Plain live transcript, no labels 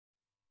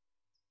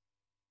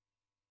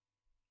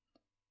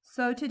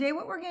So today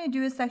what we're going to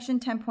do is section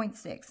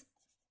 10.6.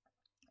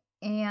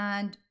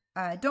 And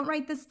don't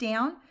write this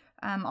down.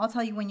 I'll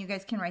tell you when you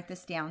guys can write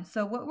this down.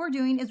 So what we're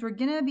doing is we're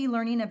going to be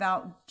learning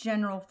about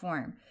general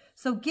form.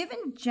 So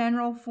given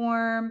general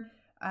form,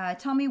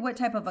 tell me what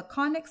type of a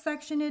conic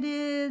section it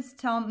is.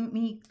 Tell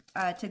me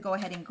to go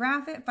ahead and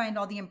graph it, find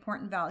all the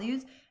important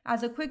values.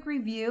 As a quick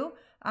review,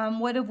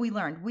 what have we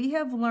learned? We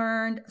have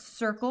learned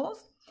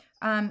circles.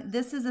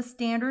 This is a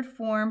standard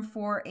form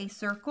for a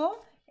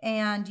circle,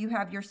 and you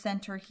have your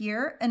center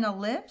here. An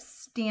ellipse,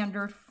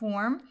 standard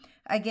form.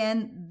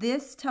 Again,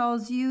 this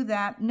tells you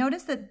that,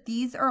 notice that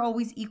these are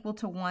always equal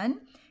to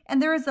 1,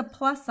 and there is a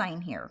plus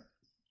sign here.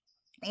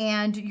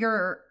 And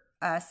your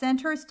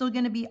center is still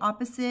going to be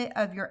opposite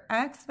of your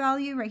x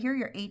value right here,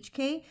 your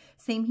hk,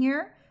 same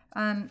here,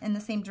 in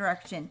the same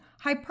direction.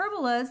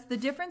 Hyperbolas, the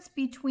difference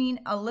between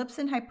ellipse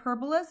and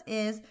hyperbolas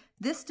is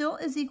this still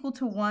is equal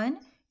to 1,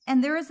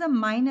 and there is a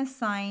minus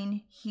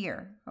sign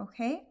here,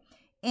 okay?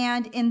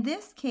 And in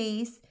this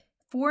case,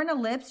 for an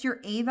ellipse, your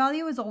a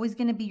value is always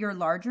going to be your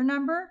larger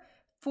number.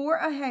 For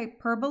a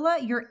hyperbola,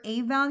 your a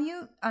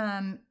value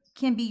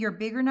can be your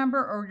bigger number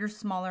or your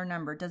smaller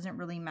number. It doesn't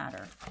really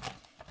matter.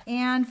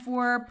 And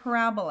for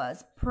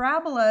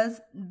parabolas,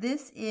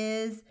 this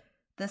is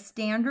the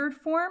standard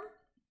form,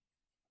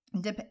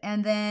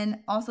 and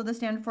then also the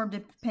standard form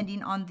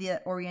depending on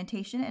the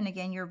orientation. And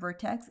again, your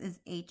vertex is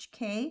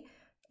hk,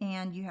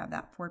 and you have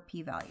that for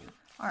p value.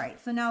 All right,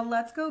 so now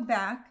let's go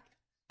back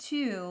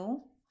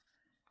to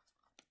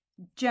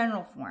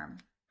general form.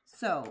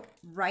 So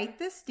write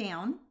this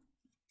down.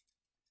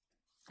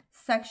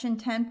 Section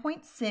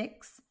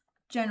 10.6,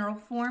 general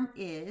form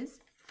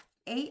is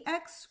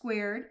ax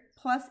squared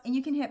plus, and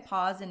you can hit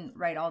pause and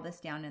write all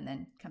this down and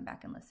then come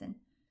back and listen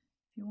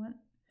if you want.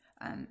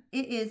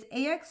 It is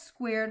ax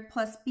squared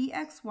plus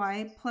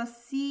bxy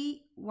plus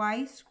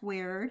cy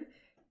squared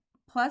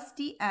plus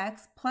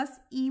dx plus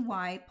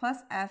ey plus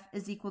f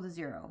is equal to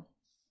 0.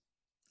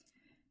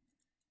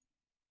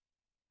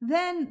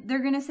 Then they're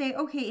going to say,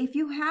 okay, if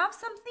you have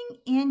something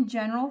in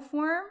general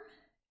form,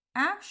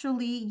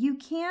 actually, you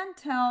can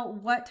tell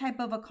what type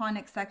of a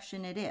conic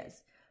section it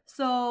is.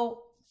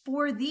 So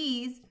for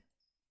these,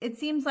 it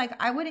seems like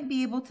I wouldn't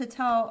be able to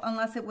tell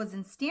unless it was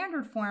in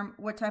standard form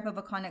what type of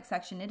a conic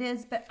section it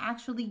is, but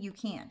actually you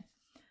can.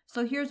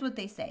 So here's what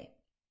they say.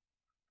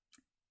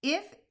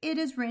 If it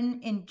is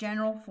written in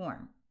general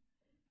form,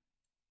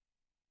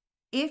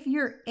 if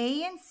your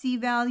a and c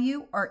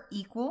value are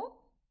equal,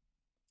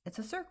 it's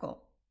a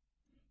circle.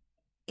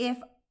 If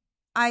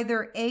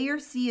either a or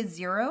c is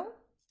 0,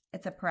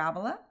 it's a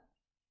parabola.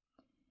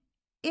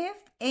 If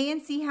a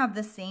and c have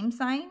the same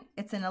sign,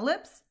 it's an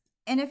ellipse.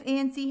 And if a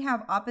and c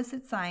have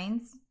opposite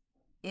signs,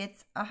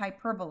 it's a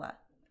hyperbola.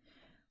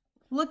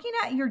 Looking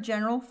at your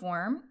general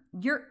form,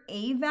 your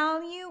a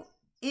value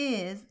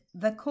is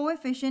the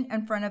coefficient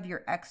in front of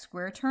your x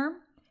squared term,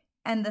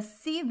 and the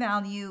c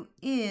value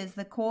is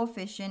the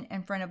coefficient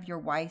in front of your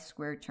y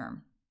squared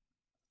term.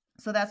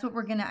 So that's what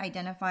we're going to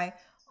identify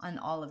on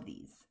all of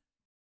these.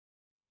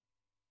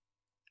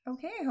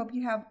 Okay, I hope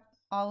you have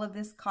all of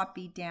this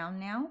copied down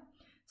now.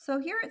 So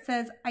here it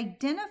says,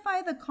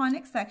 identify the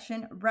conic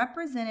section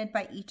represented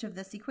by each of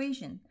this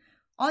equation.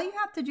 All you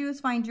have to do is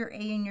find your a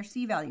and your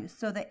c values.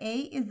 So the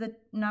a is the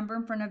number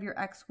in front of your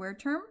x squared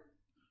term.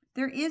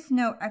 There is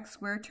no x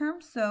squared term,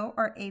 so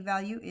our a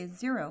value is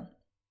 0.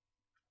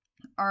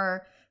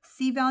 Our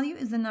c value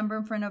is the number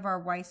in front of our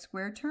y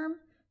squared term,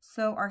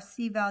 so our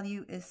c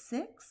value is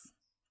 6.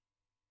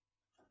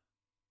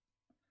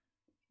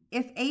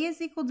 If a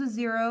is equal to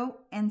 0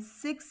 and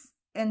c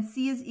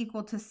is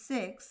equal to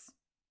 6,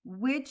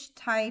 which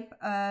type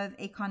of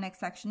a conic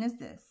section is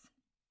this?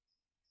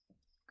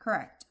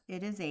 Correct.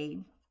 It is a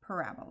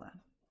parabola.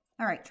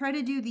 All right, try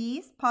to do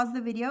these. Pause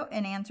the video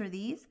and answer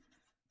these,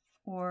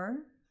 or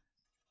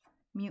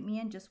mute me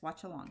and just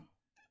watch along.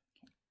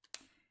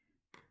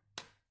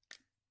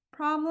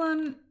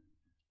 Okay.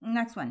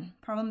 Next one,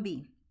 problem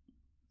B.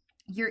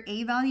 Your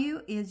a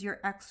value is your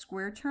x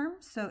squared term,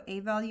 so a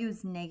value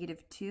is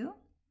 -2.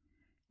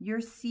 Your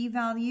c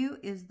value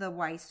is the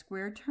y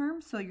squared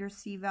term, so your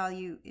c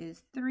value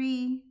is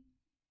 3.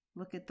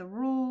 Look at the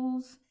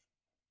rules.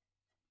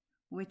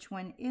 Which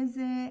one is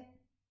it?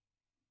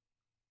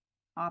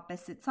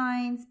 Opposite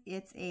signs,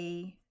 it's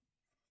a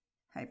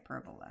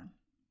hyperbola.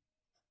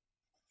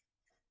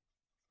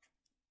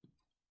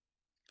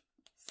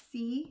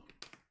 C,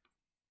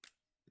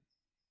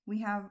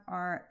 we have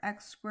our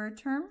x squared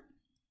term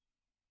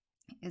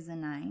is a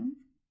 9.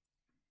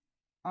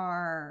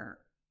 Our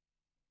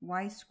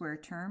y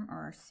squared term, or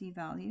our c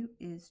value,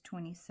 is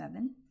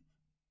 27.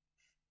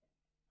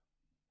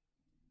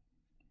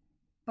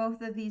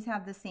 Both of these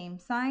have the same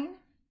sign,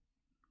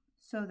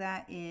 so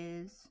that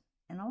is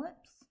an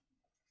ellipse.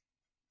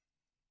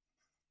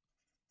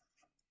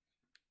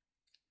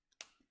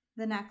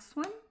 The next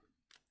one,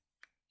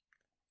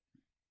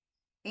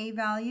 a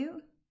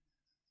value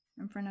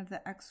in front of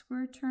the x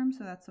squared term,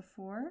 so that's a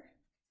 4.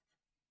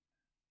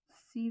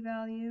 C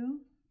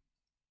value,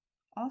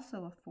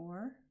 also a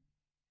 4.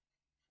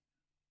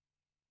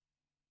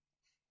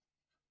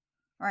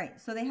 All right,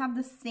 so they have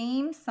the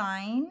same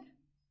sign.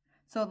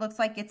 So it looks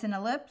like it's an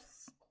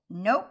ellipse.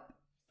 Nope.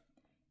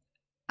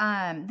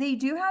 They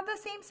do have the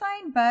same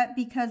sign, but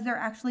because they're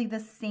actually the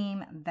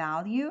same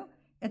value,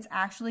 it's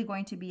actually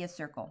going to be a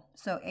circle.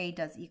 So A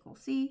does equal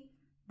C.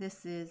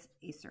 This is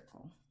a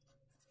circle.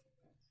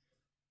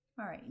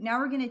 All right, now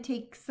we're going to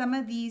take some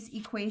of these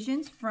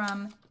equations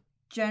from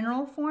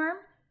general form,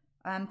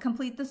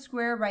 complete the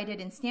square, write it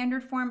in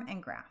standard form,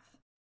 and graph.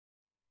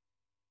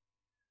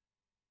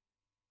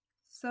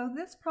 So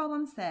this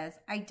problem says,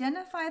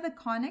 identify the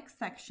conic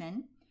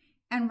section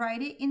and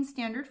write it in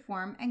standard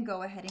form and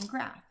go ahead and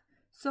graph.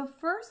 So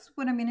first,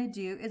 what I'm going to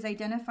do is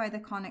identify the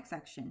conic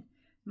section.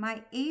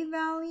 My A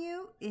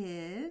value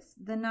is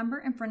the number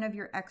in front of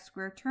your x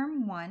squared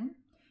term, 1.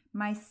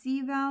 My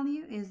C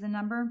value is the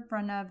number in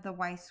front of the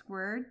y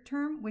squared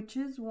term, which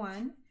is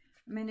 1.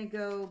 I'm going to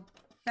go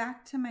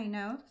back to my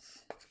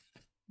notes.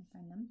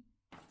 Find them.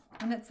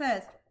 And it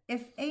says,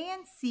 if A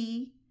and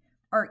C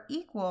are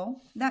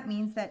equal, that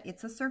means that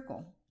it's a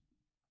circle.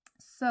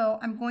 So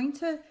I'm going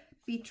to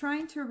be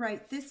trying to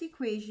write this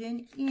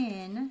equation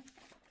in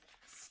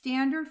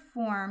standard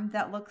form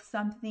that looks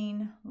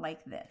something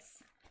like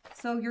this.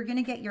 So you're going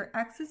to get your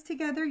x's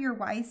together, your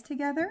y's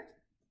together.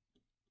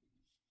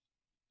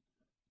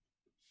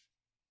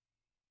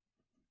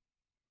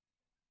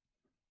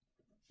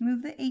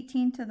 Move the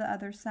 18 to the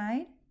other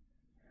side.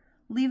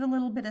 Leave a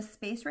little bit of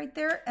space right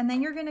there, and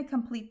then you're going to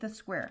complete the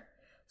square.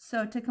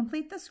 So to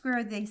complete the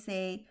square, they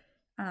say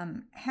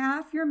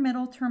half your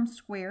middle term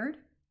squared.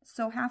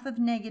 So half of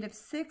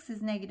 -6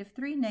 is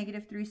 -3.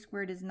 -3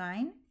 squared is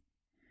 9.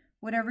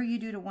 Whatever you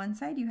do to one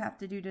side, you have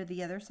to do to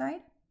the other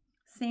side.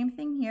 Same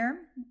thing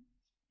here.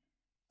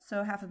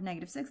 So half of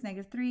 -6,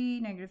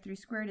 -3, -3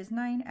 squared is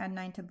 9. Add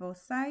 9 to both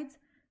sides.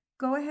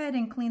 Go ahead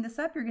and clean this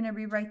up. You're going to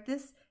rewrite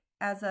this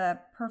as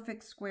a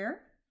perfect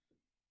square.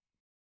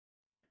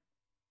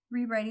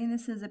 Rewriting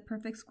this as a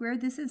perfect square,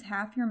 this is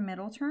half your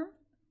middle term.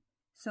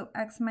 So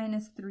x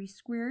minus 3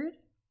 squared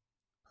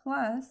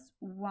plus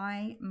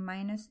y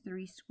minus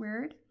 3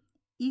 squared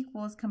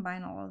equals,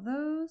 combine all of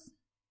those,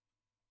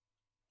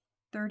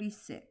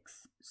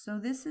 36. So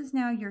this is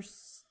now your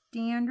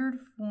standard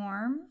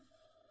form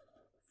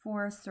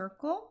for a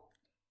circle.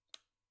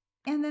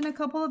 And then a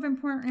couple of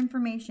important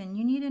information.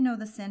 You need to know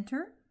the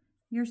center.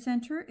 Your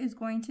center is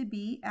going to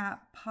be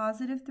at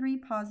 +3,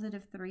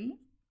 +3.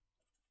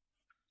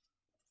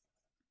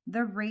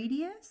 The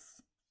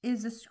radius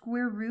is the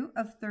square root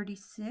of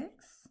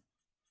 36.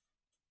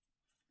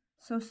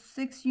 So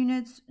 6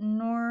 units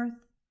north,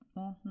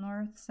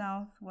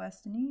 south,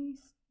 west, and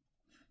east.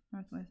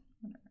 Northwest,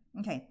 whatever.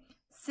 Okay,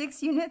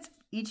 6 units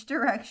each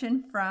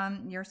direction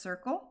from your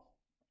circle.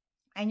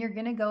 And you're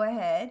going to go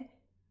ahead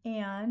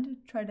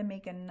and try to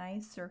make a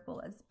nice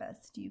circle as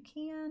best you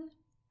can.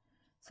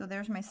 So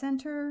there's my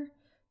center,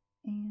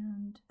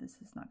 and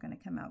this is not going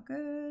to come out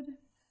good.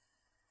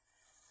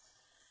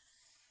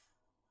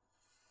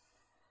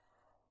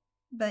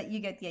 But you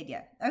get the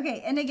idea.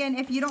 Okay, and again,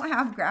 if you don't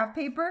have graph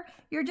paper,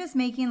 you're just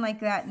making like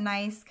that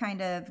nice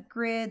kind of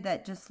grid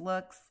that just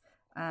looks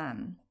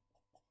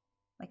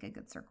like a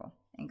good circle,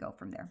 and go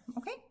from there.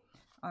 Okay,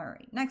 all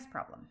right, next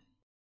problem.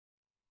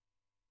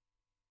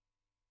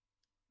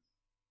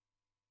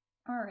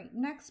 All right,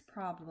 next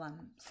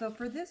problem. So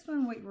for this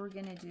one, what we're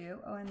gonna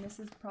do, oh, and this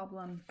is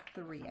problem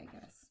 3, I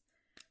guess.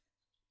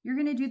 You're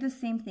going to do the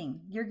same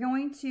thing. You're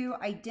going to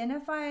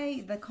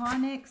identify the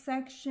conic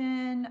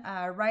section,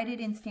 write it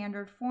in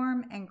standard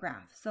form, and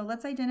graph. So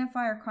let's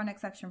identify our conic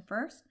section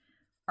first.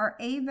 Our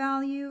A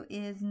value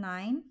is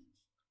 9.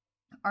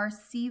 Our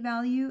C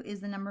value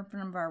is the number in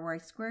front of our y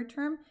squared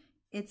term.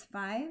 It's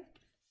 5.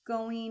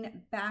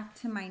 Going back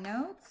to my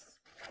notes,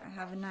 I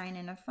have a 9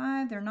 and a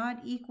 5. They're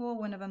not equal.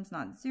 One of them's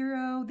not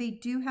 0. They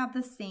do have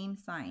the same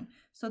sign.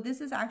 So this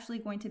is actually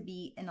going to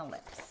be an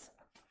ellipse.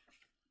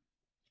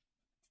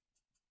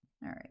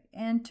 All right,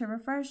 and to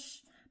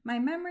refresh my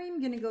memory, I'm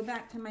going to go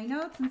back to my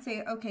notes and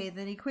say, okay,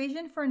 the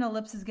equation for an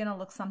ellipse is going to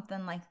look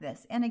something like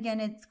this. And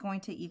again, it's going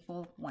to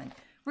equal 1.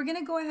 We're going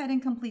to go ahead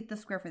and complete the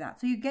square for that.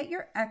 So you get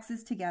your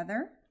x's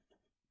together,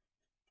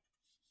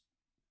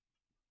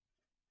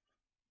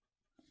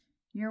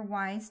 your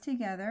y's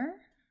together,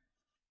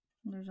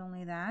 there's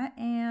only that,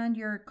 and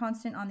your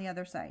constant on the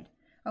other side.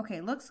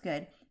 Okay, looks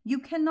good. You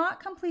cannot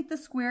complete the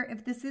square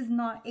if this is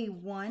not a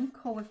 1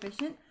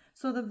 coefficient.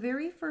 So the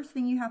very first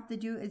thing you have to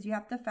do is you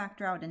have to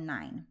factor out a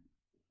 9.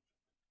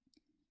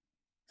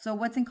 So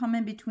what's in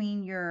common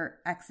between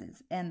your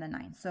x's and the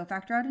 9? So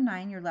factor out a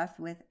 9, you're left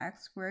with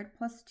x squared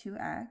plus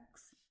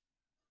 2x.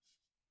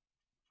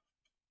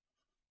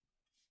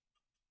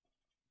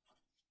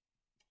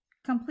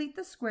 Complete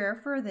the square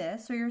for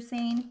this. So you're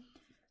saying,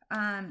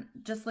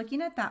 just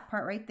looking at that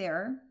part right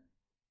there,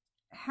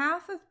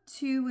 half of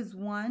 2 is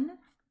 1.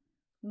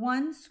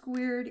 1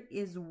 squared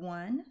is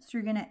 1. So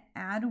you're going to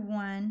add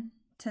 1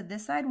 to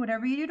this side.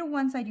 Whatever you do to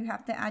one side, you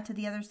have to add to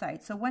the other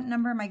side. So what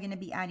number am I going to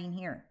be adding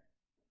here?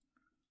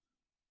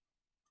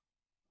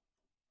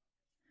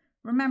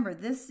 Remember,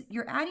 this,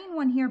 you're adding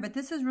 1 here, but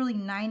this is really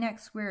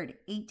 9x squared,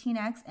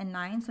 18x and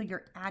 9, so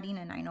you're adding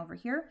a 9 over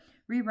here.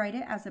 Rewrite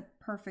it as a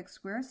perfect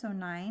square, so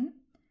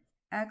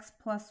 9x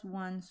plus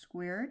 1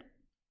 squared.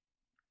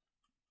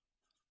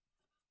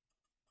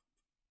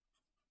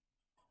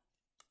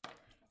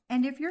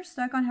 And if you're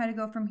stuck on how to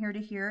go from here to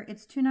here,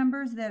 it's two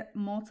numbers that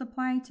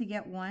multiply to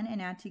get 1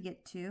 and add to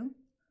get 2.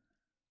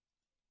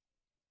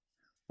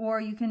 Or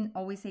you can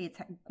always say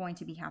it's going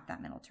to be half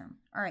that middle term.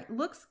 All right,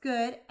 looks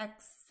good,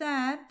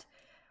 except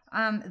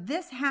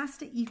this has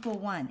to equal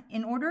 1.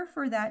 In order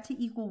for that to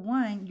equal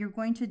 1, you're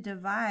going to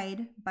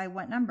divide by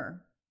what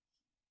number?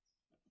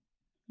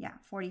 Yeah,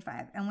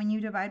 45. And when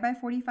you divide by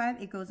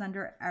 45, it goes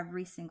under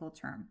every single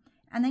term.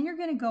 And then you're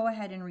going to go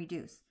ahead and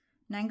reduce.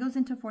 9 goes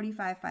into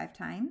 45 5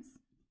 times.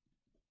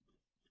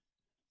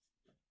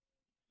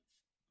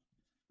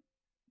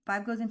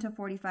 5 goes into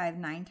 45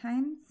 9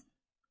 times.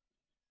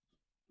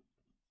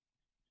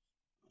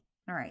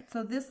 All right,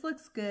 so this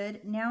looks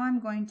good. Now I'm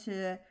going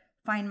to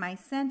find my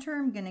center.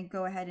 I'm going to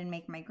go ahead and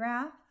make my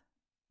graph.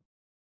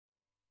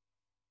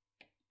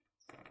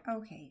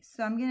 Okay,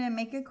 so I'm going to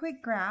make a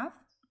quick graph.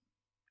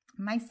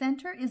 My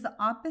center is the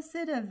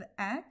opposite of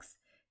x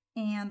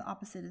and the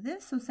opposite of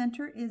this. So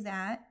center is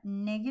at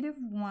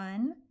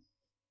 -1,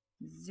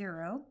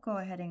 0. Go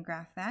ahead and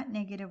graph that,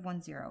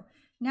 -1, 0.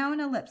 Now an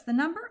ellipse. The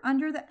number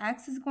under the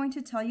x is going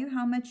to tell you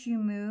how much you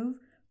move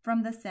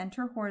from the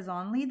center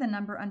horizontally. The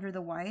number under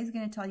the y is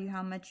going to tell you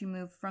how much you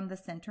move from the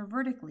center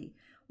vertically.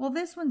 Well,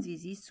 this one's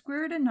easy.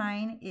 Square root of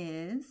 9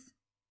 is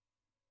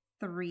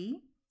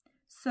 3.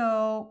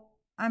 So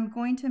I'm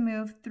going to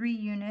move 3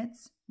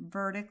 units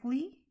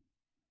vertically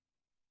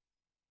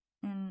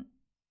and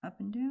up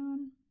and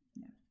down.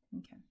 Yeah,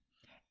 okay.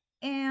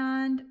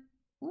 And,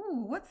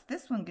 ooh, what's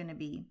this one going to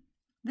be?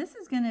 This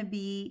is going to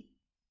be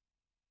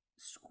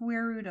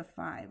square root of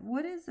 5.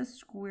 What is the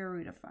square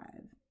root of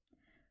 5?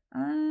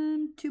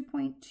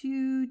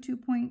 2.2,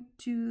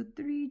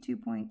 2.23,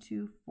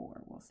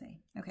 2.24, we'll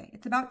say. Okay,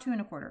 it's about 2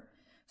 1/4.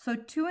 So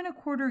 2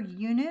 1/4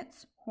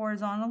 units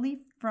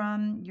horizontally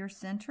from your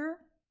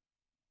center.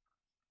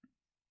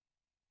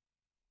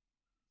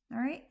 All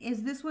right,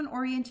 is this one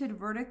oriented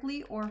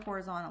vertically or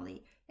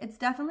horizontally? It's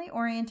definitely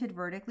oriented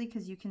vertically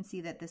because you can see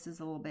that this is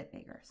a little bit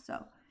bigger.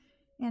 So,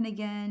 and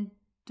again,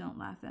 don't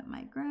laugh at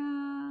my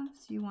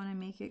graphs. You want to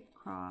make it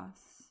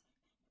cross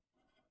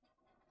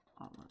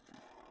all of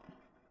that.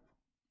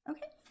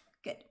 Okay,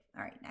 good.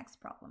 All right, next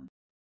problem.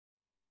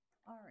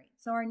 All right,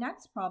 so our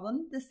next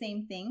problem, the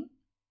same thing.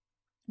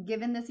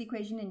 Given this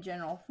equation in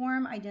general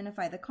form,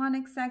 identify the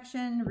conic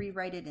section,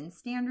 rewrite it in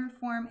standard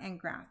form, and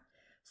graph.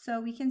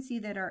 So we can see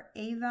that our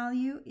a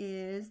value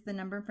is the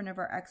number in front of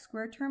our x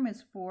squared term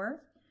is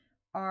 4.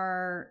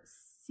 Our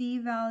c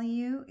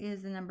value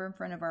is the number in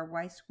front of our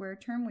y squared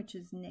term, which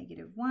is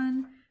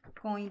 -1.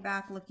 Going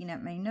back, looking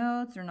at my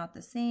notes, they're not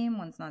the same.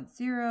 One's not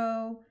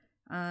 0.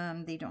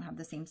 They don't have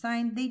the same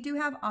sign. They do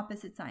have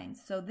opposite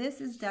signs. So this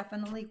is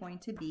definitely going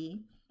to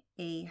be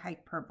a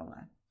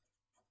hyperbola.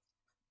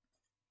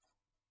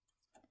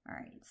 All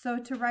right, so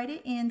to write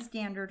it in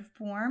standard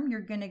form,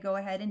 you're going to go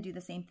ahead and do the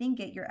same thing.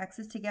 Get your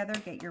x's together,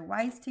 get your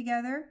y's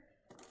together.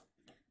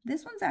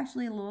 This one's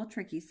actually a little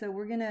tricky. So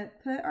we're going to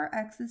put our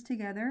x's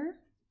together,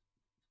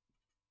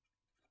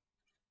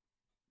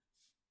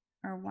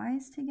 our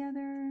y's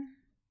together.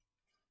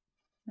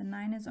 The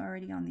 9 is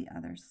already on the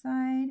other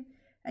side.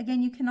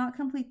 Again, you cannot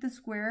complete the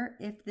square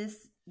if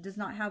this does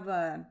not have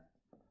a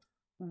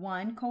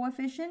 1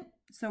 coefficient.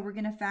 So we're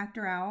going to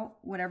factor out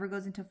whatever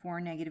goes into 4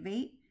 and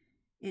 -8.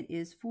 It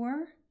is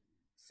 4.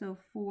 So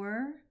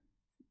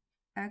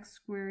 4x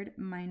squared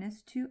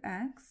minus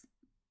 2x.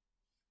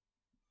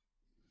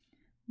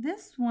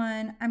 This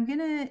one, I'm going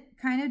to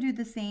kind of do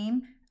the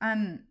same.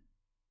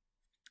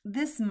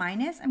 This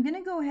minus, I'm going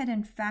to go ahead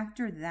and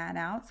factor that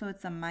out. So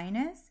it's a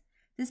minus.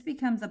 This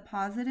becomes a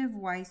positive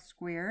y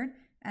squared.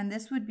 And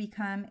this would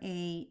become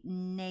a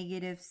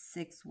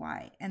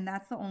 -6y. And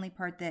that's the only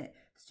part that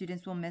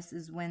students will miss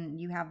is when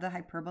you have the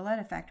hyperbola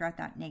to factor out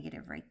that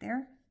negative right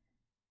there.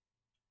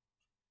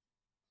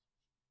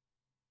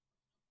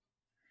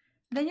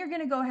 Then you're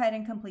going to go ahead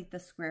and complete the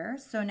square.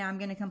 So now I'm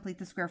going to complete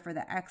the square for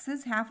the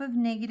x's. Half of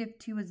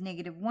 -2 is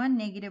 -1.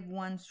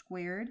 -1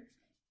 squared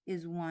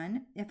is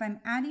 1. If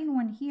I'm adding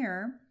 1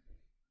 here,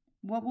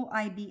 what will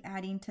I be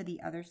adding to the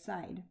other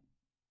side?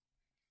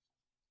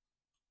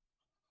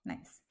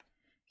 Nice.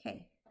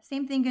 Okay,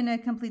 same thing, going to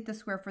complete the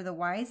square for the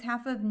y's.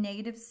 Half of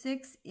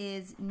 -6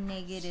 is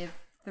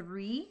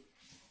 -3.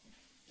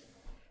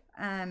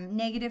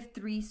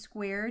 -3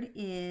 squared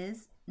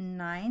is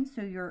 9,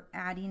 so you're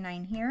adding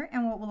 9 here.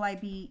 And what will I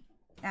be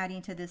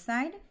adding to this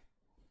side?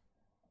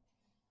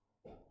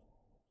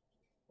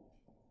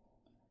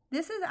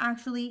 This is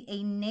actually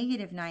a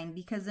 -9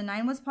 because the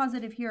 9 was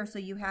positive here, so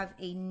you have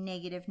a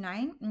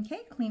 -9.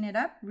 Okay, clean it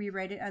up,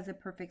 rewrite it as a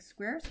perfect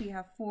square. So you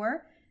have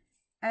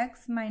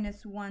 4x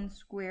minus 1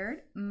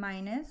 squared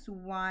minus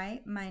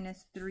y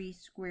minus 3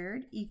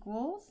 squared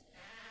equals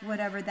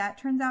whatever that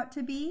turns out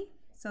to be.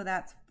 So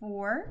that's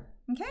 4.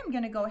 Okay, I'm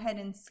going to go ahead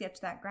and sketch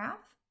that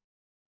graph.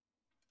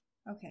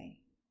 Okay,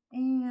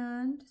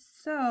 and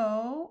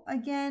so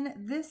again,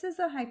 this is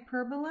a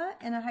hyperbola,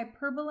 and a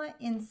hyperbola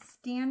in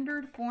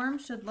standard form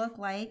should look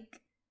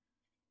like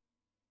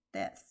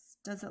this.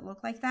 Does it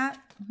look like that?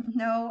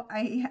 No,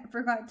 I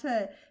forgot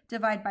to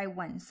divide by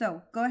 1.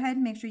 So go ahead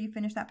and make sure you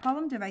finish that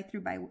problem. Divide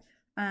through by,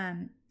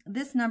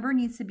 this number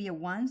needs to be a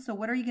 1. So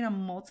what are you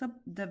going to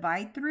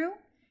divide through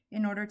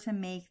in order to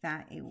make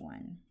that a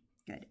 1?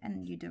 Good.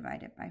 And you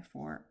divide it by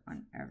 4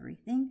 on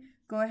everything.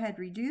 Go ahead,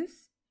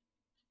 reduce.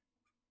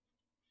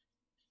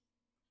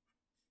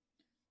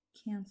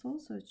 Cancel,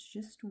 so it's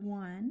just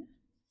 1.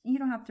 You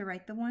don't have to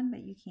write the 1,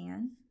 but you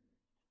can.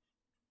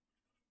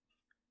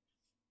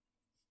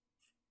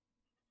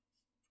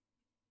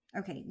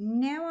 Okay,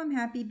 now I'm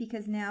happy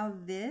because now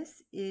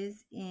this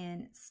is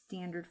in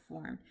standard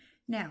form.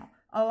 Now,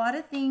 a lot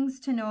of things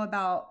to know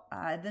about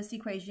this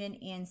equation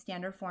in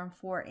standard form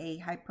for a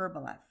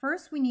hyperbola.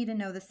 First, we need to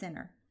know the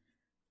center.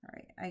 All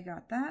right, I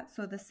got that.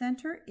 So the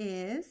center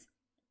is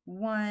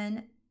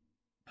 1,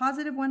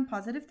 positive 1,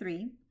 positive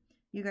 3.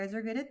 You guys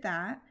are good at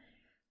that.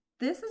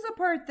 This is a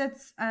part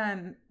that's,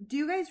 do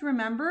you guys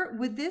remember,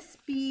 would this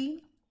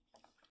be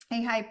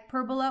a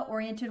hyperbola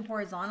oriented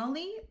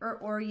horizontally or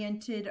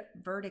oriented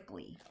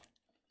vertically?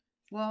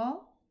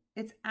 Well,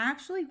 it's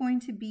actually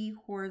going to be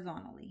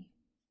horizontally.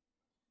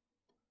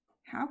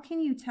 How can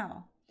you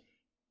tell?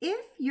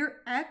 If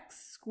your x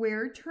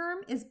squared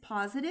term is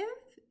positive,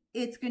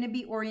 it's going to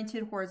be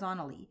oriented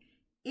horizontally.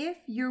 If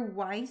your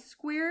y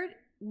squared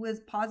was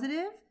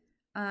positive,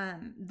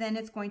 then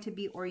it's going to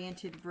be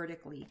oriented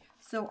vertically.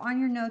 So on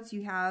your notes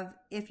you have,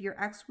 if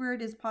your x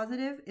squared is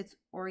positive, it's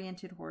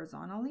oriented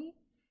horizontally.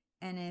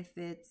 And if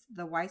it's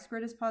the y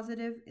squared is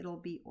positive, it'll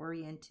be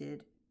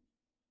oriented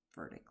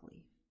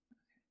vertically.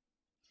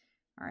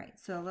 All right,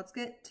 so let's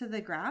get to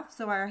the graph.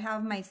 So I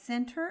have my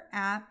center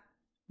at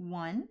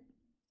 1,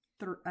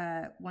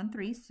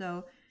 3.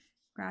 So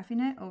graphing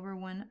it over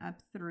 1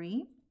 up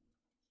 3.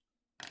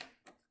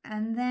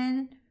 And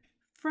then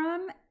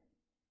from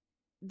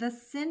the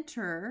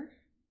center,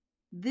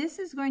 this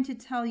is going to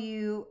tell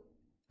you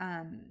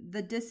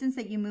the distance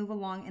that you move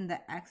along in the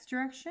x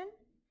direction.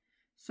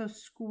 So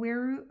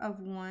square root of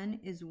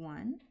 1 is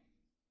 1.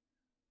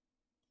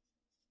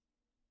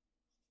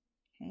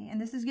 Okay,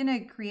 and this is going to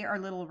create our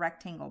little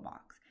rectangle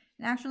box.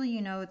 And actually,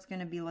 you know, it's going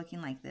to be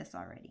looking like this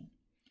already.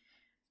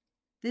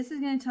 This is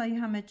going to tell you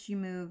how much you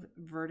move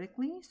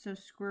vertically. So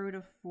square root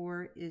of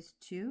 4 is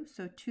 2.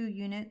 So 2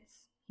 units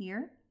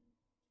here.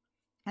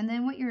 And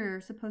then what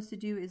you're supposed to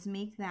do is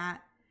make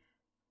that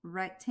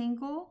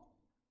rectangle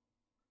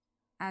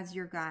as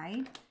your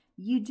guide.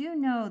 You do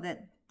know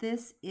that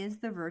this is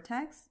the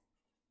vertex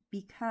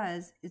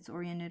because it's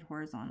oriented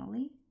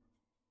horizontally.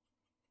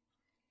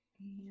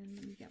 And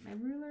let me get my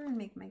ruler and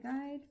make my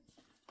guide.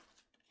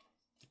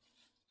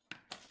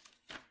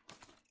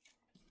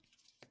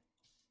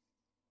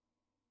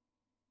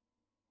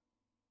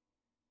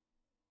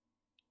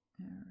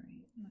 All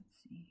right,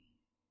 let's see.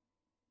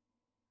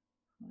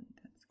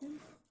 That's good.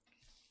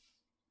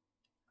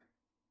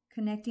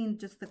 Connecting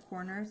just the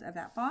corners of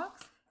that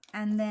box.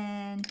 And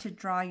then to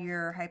draw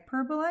your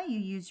hyperbola, you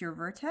use your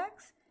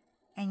vertex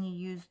and you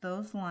use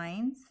those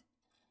lines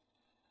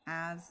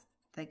as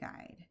the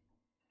guide.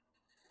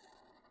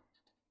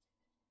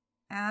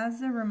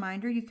 As a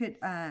reminder, you could,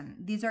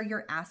 these are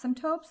your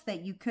asymptotes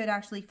that you could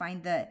actually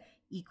find the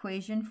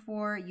equation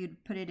for.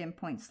 You'd put it in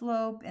point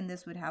slope, and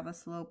this would have a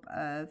slope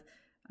of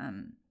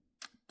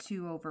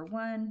 2 over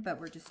 1, but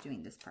we're just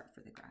doing this part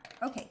for the graph.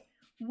 Okay,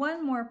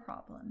 one more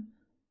problem.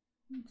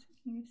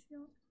 Can you see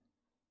all?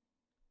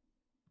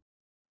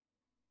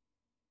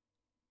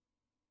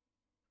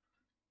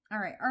 All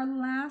right, our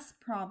last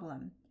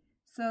problem.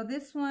 So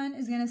this one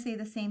is going to say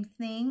the same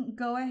thing.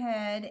 Go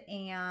ahead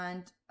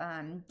and,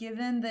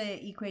 given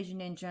the equation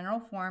in general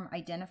form,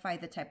 identify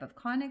the type of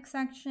conic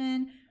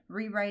section,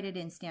 rewrite it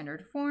in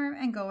standard form,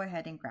 and go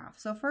ahead and graph.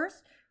 So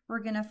first, we're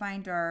going to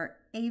find our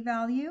a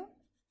value,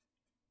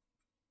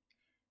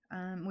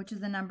 which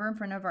is the number in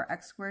front of our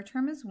x squared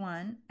term is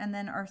 1, and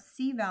then our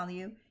c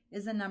value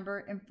is a number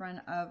in front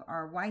of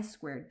our y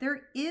squared.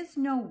 There is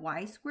no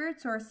y squared,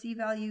 so our c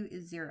value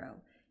is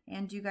 0.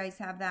 And do you guys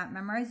have that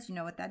memorized? Do you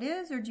know what that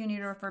is, or do you need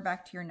to refer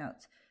back to your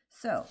notes?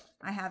 So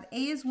I have a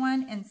is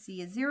 1 and c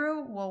is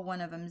 0. Well,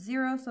 one of them is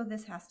 0, so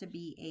this has to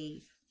be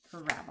a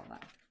parabola.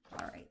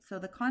 All right, so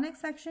the conic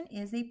section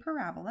is a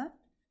parabola.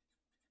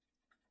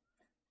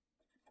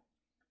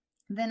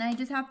 Then I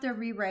just have to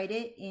rewrite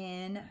it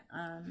in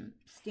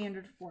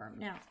standard form.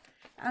 Now,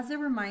 as a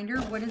reminder,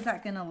 what is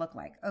that going to look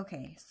like?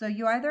 Okay, so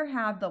you either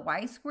have the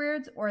y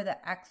squareds or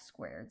the x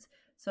squareds.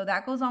 So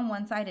that goes on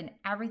one side and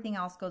everything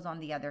else goes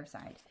on the other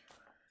side.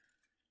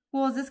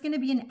 Well, is this going to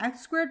be an x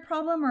squared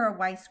problem or a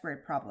y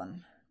squared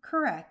problem?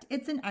 Correct,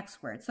 it's an x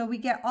squared. So we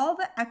get all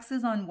the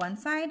x's on one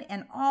side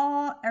and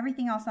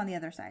everything else on the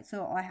other side.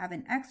 So I have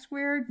an x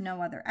squared,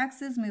 no other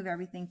x's, move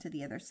everything to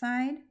the other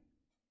side.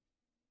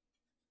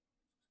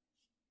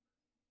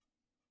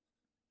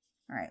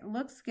 All right,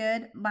 looks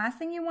good. Last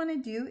thing you want to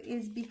do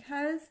is,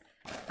 because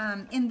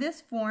in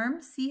this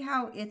form, see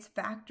how it's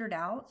factored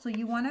out? So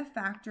you want to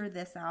factor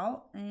this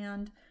out,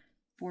 and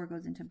 4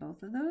 goes into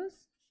both of those.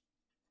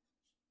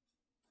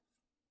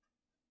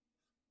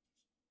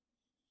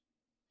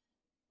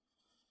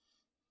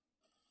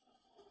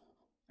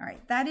 All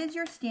right, that is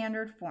your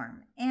standard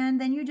form. And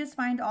then you just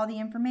find all the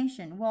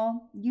information.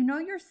 Well, you know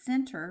your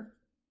center,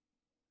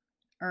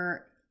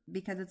 or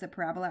because it's a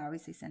parabola, I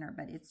always say center,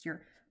 but it's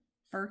your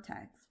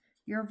vertex.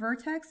 Your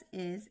vertex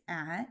is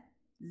at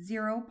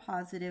 0,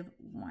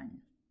 +1.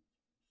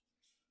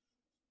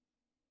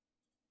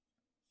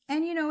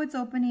 And you know it's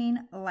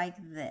opening like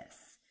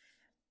this.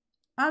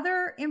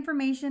 Other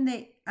information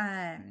that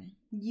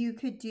you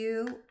could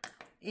do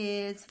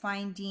is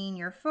finding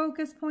your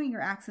focus point,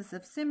 your axis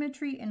of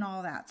symmetry, and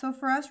all that. So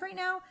for us right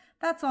now,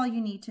 that's all you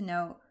need to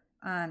know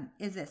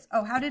is this.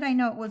 Oh, how did I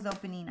know it was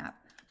opening up?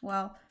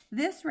 Well,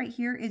 this right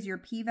here is your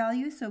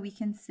p-value, so we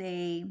can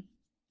say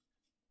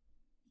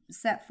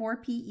set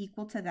 4p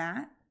equal to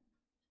that.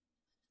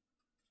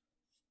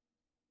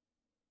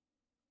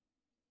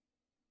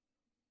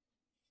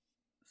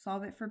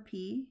 Solve it for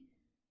p.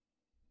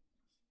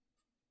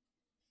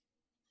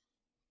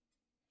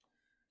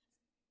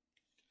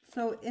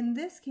 So in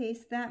this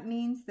case, that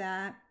means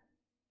that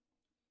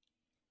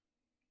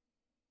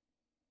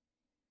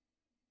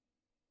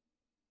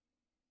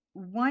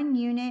one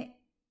unit,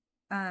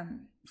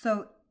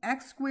 so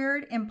x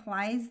squared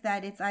implies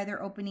that it's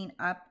either opening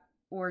up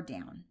or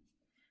down.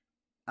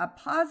 A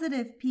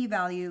positive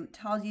p-value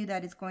tells you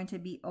that it's going to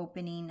be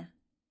opening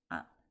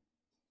up.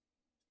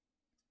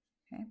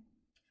 Okay.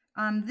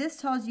 This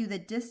tells you the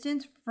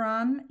distance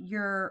from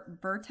your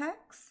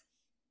vertex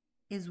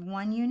is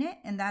 1 unit,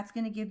 and that's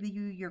going to give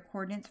you your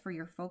coordinates for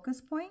your focus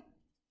point.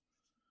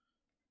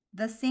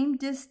 The same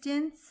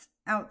distance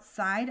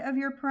outside of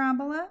your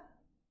parabola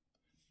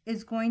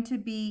is going to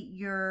be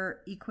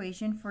your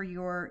equation for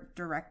your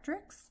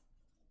directrix.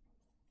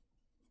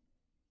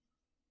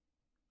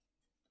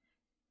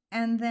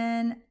 And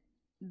then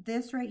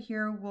this right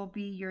here will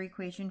be your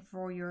equation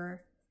for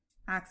your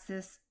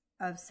axis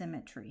of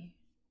symmetry.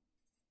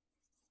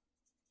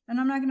 And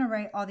I'm not going to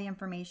write all the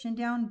information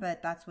down,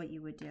 but that's what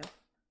you would do.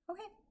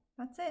 Okay,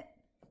 that's it.